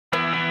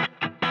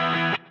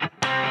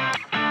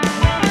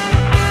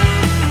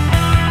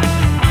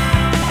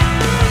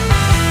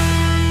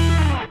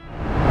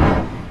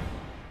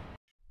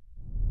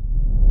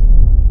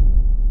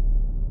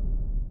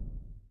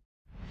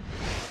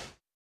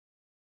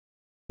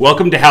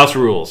Welcome to House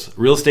Rules,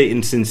 Real Estate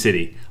in Sin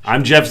City.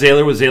 I'm Jeff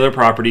Zahler with Zahler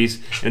Properties,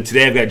 and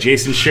today I've got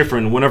Jason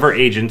Schifrin, one of our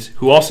agents,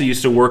 who also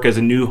used to work as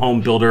a new home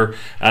builder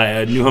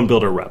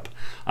rep.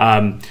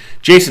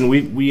 Jason,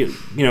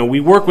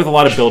 we work with a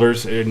lot of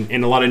builders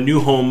and a lot of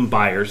new home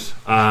buyers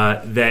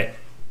that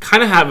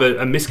kind of have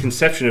a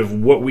misconception of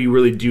what we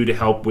really do to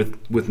help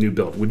with new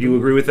build. Would you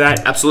agree with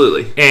that?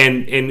 Absolutely.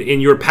 And in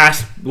your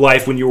past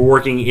life, when you were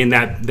working in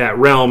that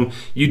realm,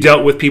 you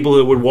dealt with people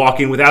that would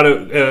walk in without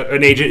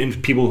an agent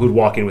and people who would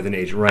walk in with an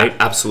agent, right?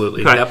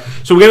 Absolutely. Okay. Yep.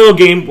 So we got a little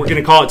game. We're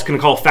going to call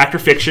it Fact or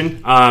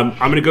Fiction. I'm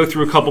going to go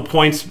through a couple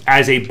points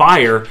as a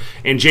buyer,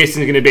 and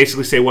Jason's going to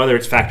basically say whether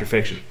it's fact or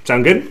fiction.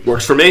 Sound good?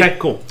 Works for me. Okay,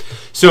 cool.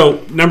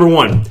 So number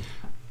one.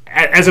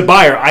 As a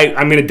buyer,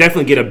 I'm going to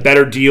definitely get a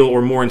better deal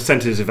or more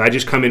incentives if I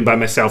just come in by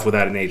myself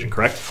without an agent,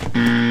 correct?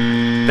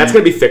 That's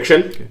going to be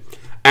fiction. Okay.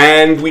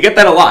 And we get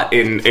that a lot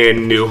in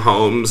new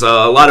homes.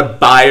 A lot of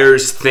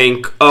buyers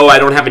think, oh, I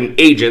don't have an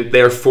agent,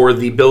 therefore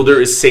the builder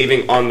is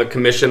saving on the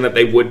commission that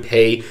they would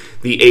pay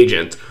the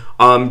agent.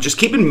 Just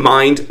keep in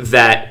mind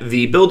that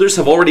the builders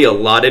have already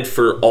allotted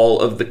for all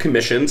of the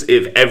commissions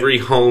if every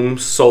home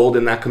sold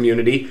in that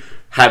community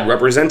had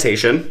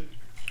representation.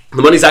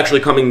 The money's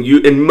actually coming,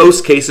 in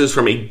most cases,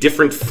 from a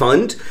different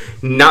fund,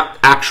 not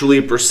actually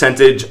a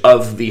percentage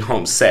of the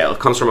home sale. It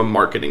comes from a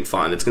marketing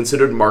fund. It's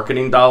considered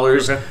marketing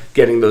dollars,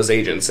 getting those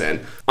agents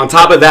in. On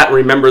top of that,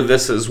 remember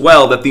this as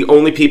well, that the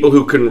only people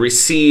who can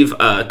receive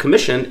a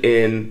commission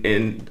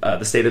in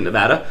the state of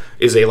Nevada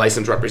is a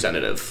licensed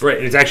representative.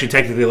 Right, it's actually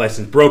technically a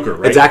licensed broker,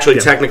 right? It's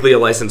actually technically a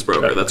licensed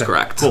broker, that's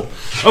correct. Cool.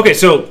 Okay,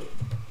 so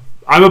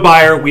I'm a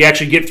buyer. We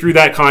actually get through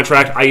that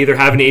contract. I either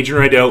have an agent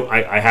or I don't.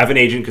 I have an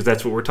agent because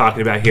that's what we're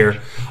talking about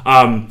here.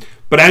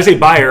 But as a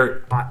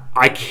buyer,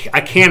 I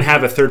can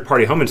have a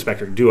third-party home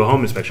inspector do a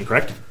home inspection,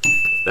 correct?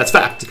 That's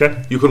fact.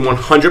 Okay. You can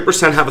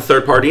 100% have a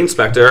third-party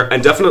inspector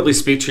and definitely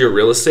speak to your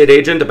real estate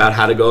agent about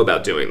how to go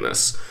about doing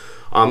this.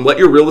 Let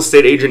your real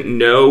estate agent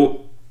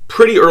know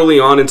pretty early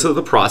on into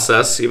the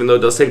process, even though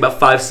it does take about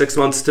 5-6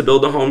 months to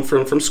build a home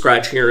from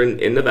scratch here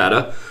in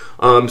Nevada.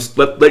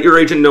 Let your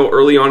agent know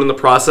early on in the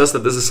process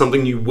that this is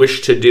something you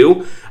wish to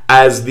do,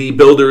 as the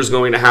builder is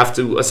going to have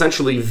to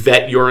essentially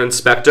vet your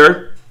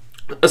inspector,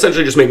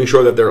 essentially just making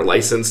sure that they're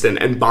licensed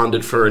and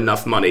bonded for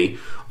enough money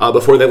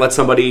before they let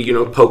somebody,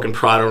 poke and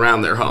prod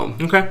around their home.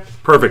 Okay,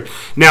 perfect.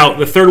 Now,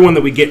 the third one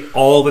that we get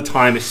all the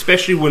time,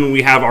 especially when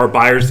we have our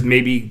buyers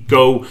maybe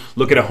go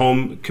look at a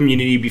home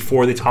community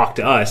before they talk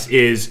to us,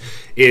 is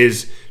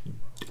as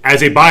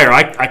a buyer,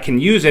 I can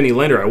use any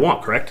lender I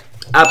want, correct?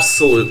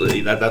 Absolutely.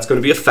 That's going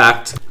to be a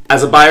fact.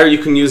 As a buyer, you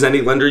can use any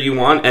lender you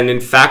want, and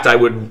in fact, I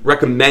would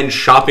recommend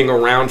shopping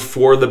around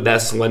for the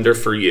best lender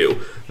for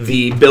you.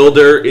 The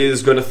builder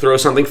is going to throw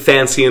something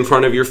fancy in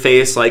front of your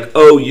face like,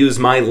 oh, use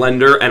my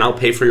lender and I'll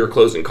pay for your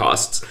closing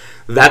costs.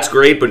 That's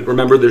great, but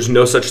remember, there's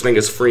no such thing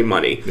as free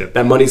money. Yep.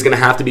 That money's going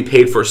to have to be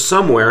paid for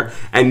somewhere,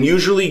 and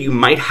usually you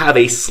might have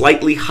a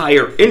slightly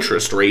higher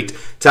interest rate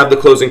to have the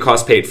closing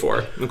costs paid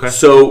for. Okay.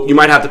 So you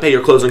might have to pay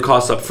your closing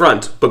costs up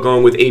front, but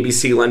going with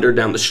ABC lender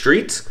down the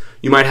street,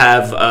 you might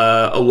have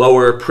a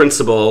lower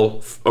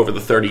principal over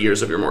the 30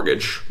 years of your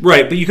mortgage.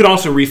 Right, but you could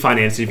also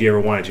refinance it if you ever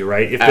wanted to,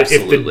 right? If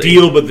Absolutely. The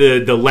deal with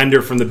the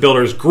lender from the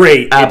builder is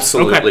great.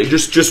 Absolutely. Okay.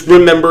 Just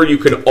remember, you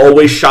can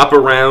always shop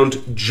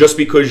around. Just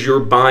because you're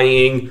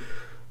buying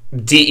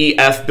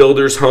DEF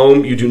builder's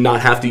home, you do not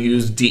have to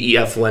use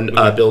DEF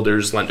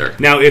builder's lender.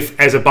 Now,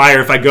 as a buyer,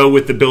 if I go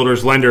with the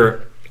builder's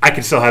lender, I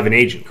can still have an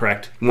agent,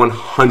 correct?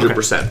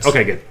 100%.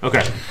 Okay, good.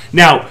 Okay.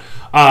 Now,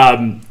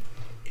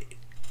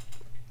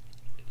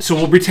 so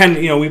we'll pretend,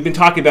 we've been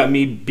talking about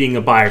me being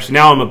a buyer. So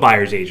now I'm a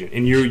buyer's agent,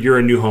 and you're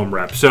a new home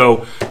rep.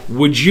 So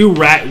would you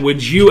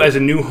as a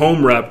new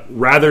home rep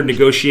rather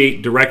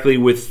negotiate directly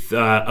with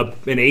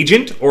an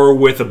agent or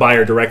with a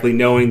buyer directly,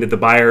 knowing that the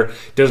buyer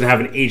doesn't have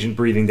an agent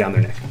breathing down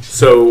their neck?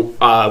 So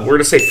we're going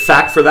to say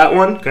fact for that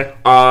one. Okay.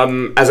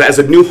 As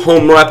a new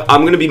home rep,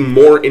 I'm going to be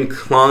more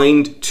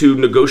inclined to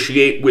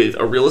negotiate with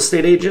a real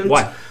estate agent.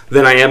 Why?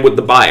 Than I am with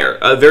the buyer.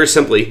 Very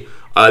simply,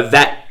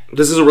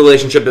 this is a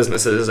relationship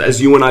business,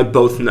 as you and I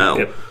both know.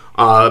 Yep.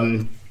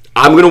 I'm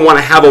going to want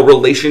to have a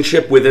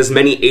relationship with as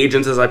many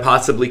agents as I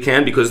possibly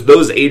can, because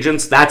those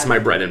agents, that's my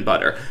bread and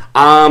butter.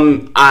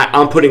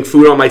 I'm putting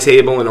food on my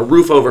table and a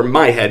roof over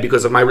my head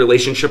because of my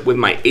relationship with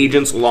my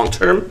agents long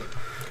term,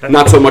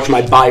 not so much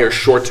my buyer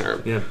short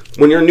term. Yeah.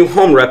 When you're a new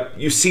home rep,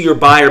 you see your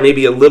buyer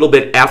maybe a little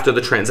bit after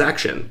the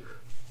transaction.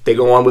 They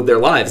go on with their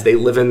lives. They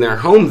live in their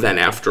home then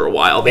after a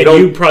while.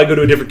 You probably go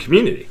to a different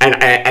community.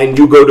 And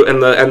you go to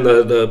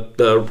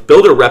the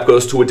builder rep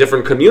goes to a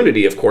different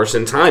community, of course,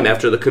 in time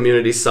after the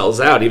community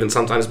sells out, even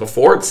sometimes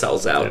before it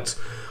sells out.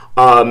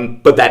 Yeah.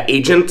 But that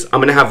agent,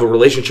 I'm going to have a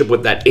relationship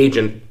with that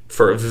agent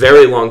for a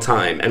very long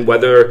time. And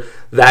whether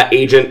that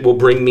agent will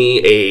bring me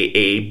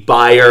a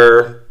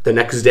buyer the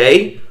next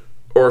day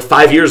or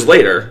 5 years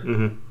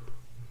later,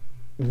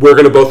 we're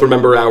going to both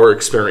remember our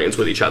experience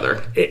with each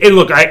other. And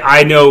look,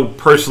 I know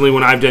personally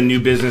when I've done new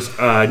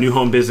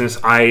home business,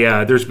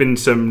 there's been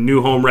some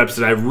new home reps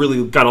that I've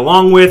really got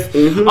along with,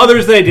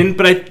 others that I didn't,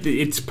 but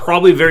it's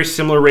probably a very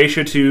similar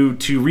ratio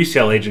to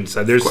resale agents.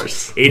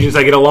 There's agents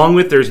I get along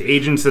with, there's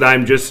agents that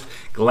I'm just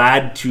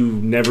glad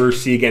to never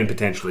see again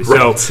potentially.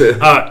 Right.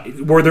 So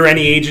were there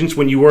any agents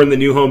when you were in the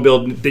new home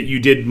build that you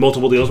did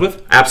multiple deals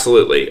with?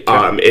 Absolutely.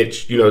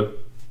 It's,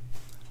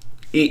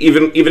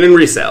 even in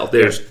resale,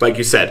 there's, like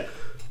you said,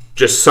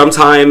 just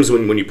sometimes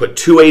when you put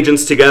two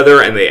agents together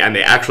and they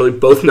actually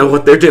both know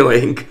what they're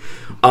doing,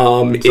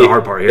 it's the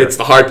hard part. It's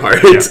the hard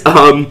part.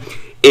 Yeah.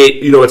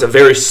 It's a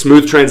very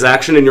smooth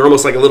transaction, and you're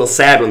almost like a little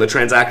sad when the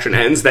transaction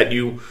ends that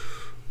you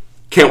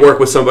can't work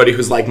with somebody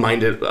who's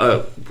like-minded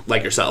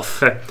like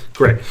yourself. Okay,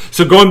 great.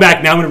 So going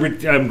back now,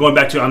 I'm going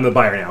back to I'm the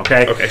buyer now.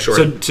 Okay. Okay, sure.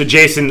 So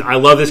Jason, I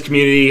love this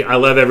community. I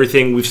love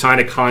everything. We've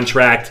signed a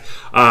contract.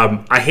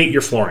 I hate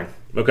your flooring.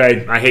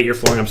 Okay, I hate your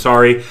flooring. I'm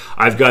sorry.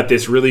 I've got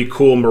this really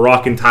cool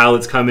Moroccan tile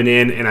that's coming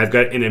in, and I've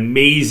got an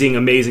amazing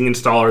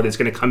installer that's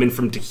going to come in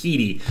from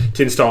Tahiti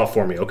to install it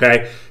for me.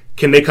 Okay,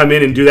 can they come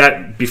in and do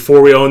that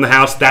before we own the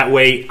house? That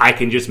way, I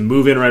can just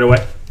move in right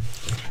away.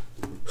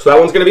 So that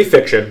one's going to be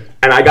fiction,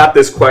 and I got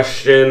this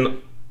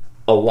question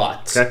a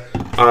lot. Okay.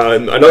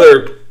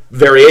 Another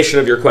variation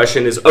of your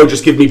question is,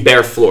 just give me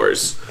bare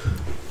floors.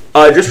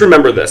 Just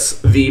remember this: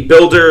 the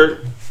builder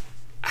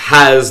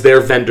has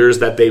their vendors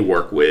that they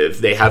work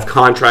with. They have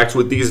contracts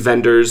with these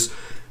vendors.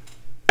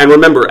 And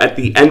remember, at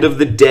the end of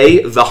the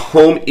day, the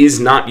home is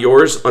not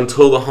yours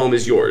until the home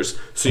is yours.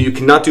 So you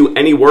cannot do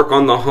any work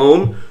on the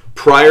home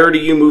prior to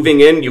you moving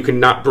in. You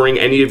cannot bring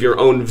any of your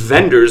own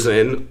vendors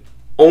in.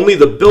 Only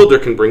the builder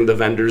can bring the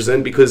vendors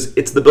in because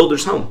it's the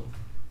builder's home.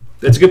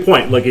 That's a good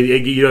point. Like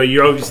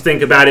you always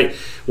think about it.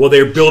 Well,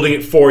 they're building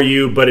it for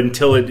you, but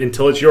until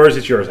it's yours,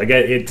 it's yours. I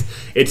get it.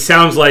 It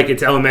sounds like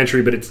it's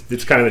elementary, but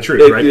it's kind of the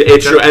truth, right?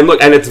 It's true. And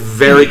look, and it's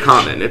very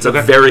common. It's a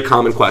very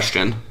common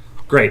question.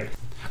 Great.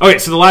 Okay,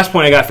 so the last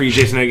point I got for you,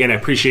 Jason, again, I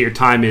appreciate your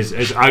time.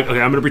 I'm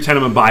going to pretend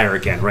I'm a buyer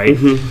again, right?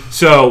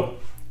 So,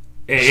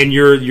 and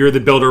you're the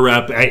builder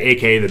rep,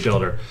 aka the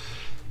builder.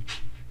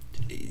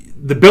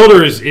 The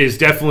builder is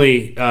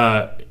definitely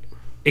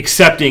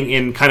accepting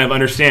and kind of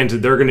understands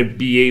that they're going to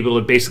be able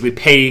to basically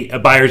pay a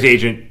buyer's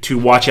agent to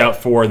watch out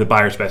for the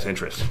buyer's best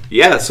interest.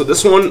 Yeah, so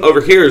this one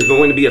over here is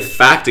going to be a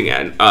fact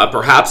again.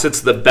 Perhaps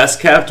it's the best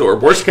kept or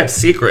worst kept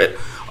secret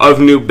of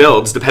new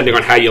builds, depending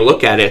on how you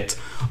look at it.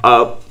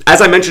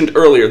 As I mentioned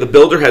earlier, the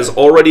builder has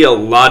already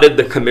allotted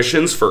the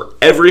commissions for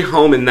every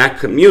home in that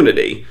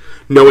community,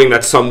 knowing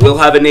that some will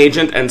have an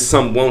agent and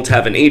some won't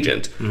have an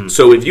agent.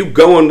 So if you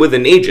go in with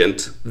an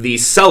agent, the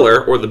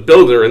seller, or the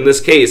builder in this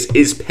case,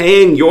 is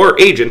paying your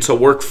agent to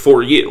work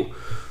for you.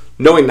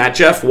 Knowing that,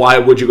 Jeff, why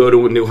would you go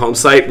to a new home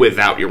site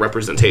without your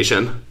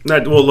representation?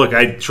 Well, look,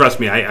 trust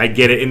me, I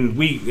get it.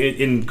 And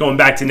in going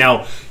back to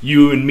now,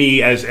 you and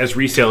me as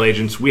resale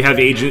agents, we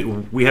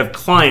have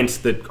clients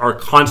that are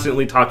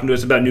constantly talking to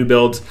us about new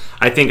builds.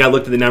 I think I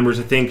looked at the numbers.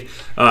 I think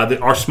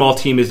that our small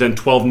team has done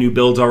 12 new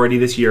builds already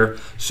this year.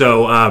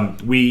 So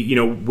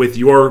with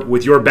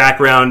your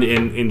background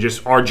and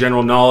just our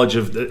general knowledge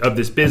of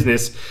this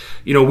business,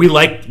 we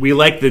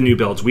like the new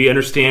builds. We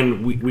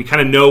understand. We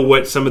kind of know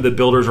what some of the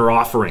builders are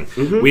offering.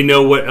 We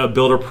know what a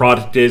builder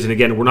product is, and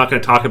again, we're not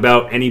going to talk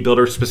about any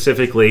builder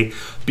specifically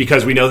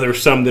because we know there are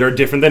some that are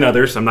different than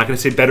others. I'm not going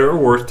to say better or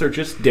worse; they're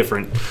just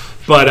different.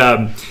 But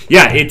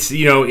it's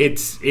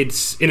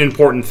an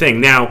important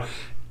thing. Now,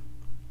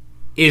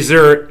 is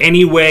there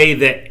any way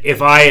that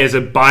if I, as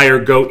a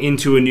buyer, go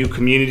into a new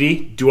community,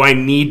 do I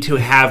need to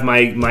have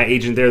my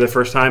agent there the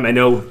first time? I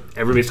know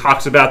everybody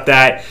talks about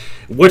that.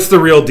 What's the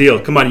real deal?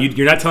 Come on,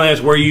 you're not telling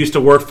us where you used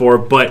to work for,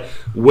 but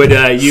would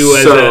you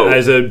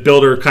as a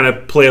builder kind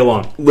of play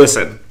along?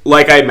 Listen,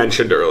 like I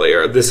mentioned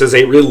earlier, this is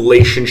a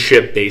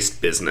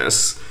relationship-based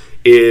business.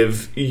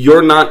 If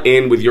you're not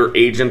in with your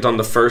agent on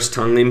the first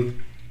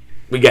time,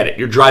 we get it.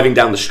 You're driving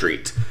down the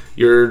street.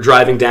 You're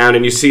driving down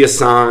and you see a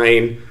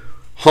sign,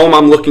 home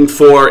I'm looking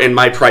for in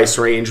my price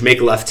range,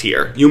 make left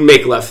here. You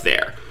make left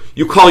there.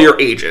 You call your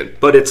agent,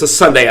 but it's a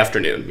Sunday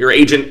afternoon. Your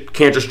agent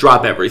can't just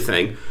drop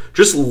everything.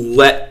 Just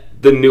let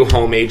the new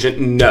home agent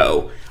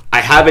know, I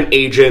have an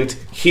agent,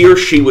 he or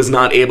she was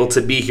not able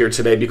to be here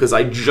today because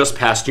I just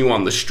passed you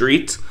on the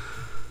street.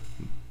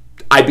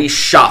 I'd be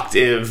shocked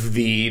if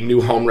the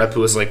new home rep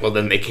was like, well,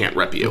 then they can't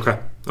rep you.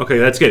 Okay,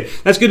 that's good.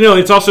 That's good to know.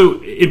 It's also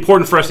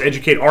important for us to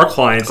educate our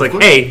clients. Like,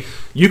 hey,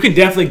 you can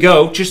definitely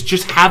go.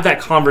 Just have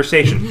that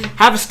conversation.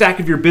 Have a stack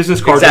of your business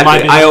cards.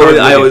 Exactly. I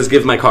always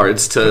give my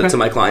cards to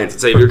my clients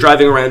and say, if you're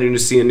driving around and you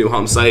see a new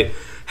home site,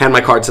 hand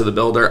my card to the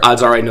builder.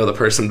 Odds are I know the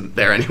person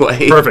there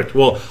anyway. Perfect.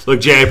 Well, look,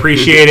 Jay, I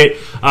appreciate it.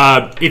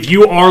 If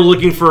you are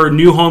looking for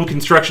new home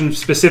construction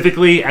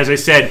specifically, as I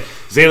said,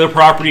 Zahler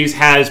Properties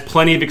has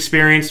plenty of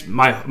experience.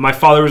 My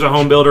father was a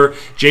home builder.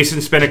 Jason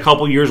spent a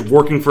couple years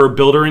working for a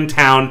builder in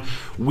town.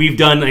 We've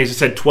done, as I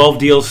said, 12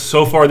 deals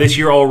so far this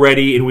year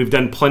already, and we've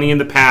done plenty in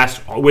the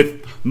past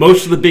with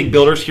most of the big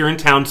builders here in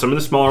town, some of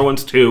the smaller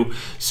ones too.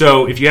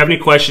 So if you have any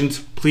questions,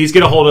 please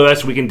get a hold of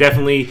us. We can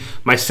definitely,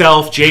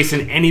 myself,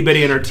 Jason,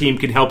 anybody in our team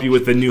can help you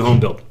with the new home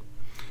build.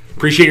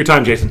 Appreciate your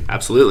time, Jason.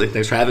 Absolutely.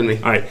 Thanks for having me.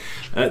 All right.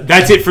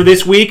 That's it for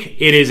this week.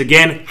 It is,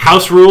 again,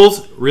 House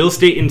Rules, Real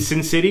Estate in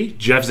Sin City,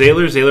 Jeff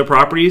Zahler, Zahler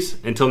Properties.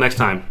 Until next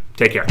time,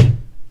 take care.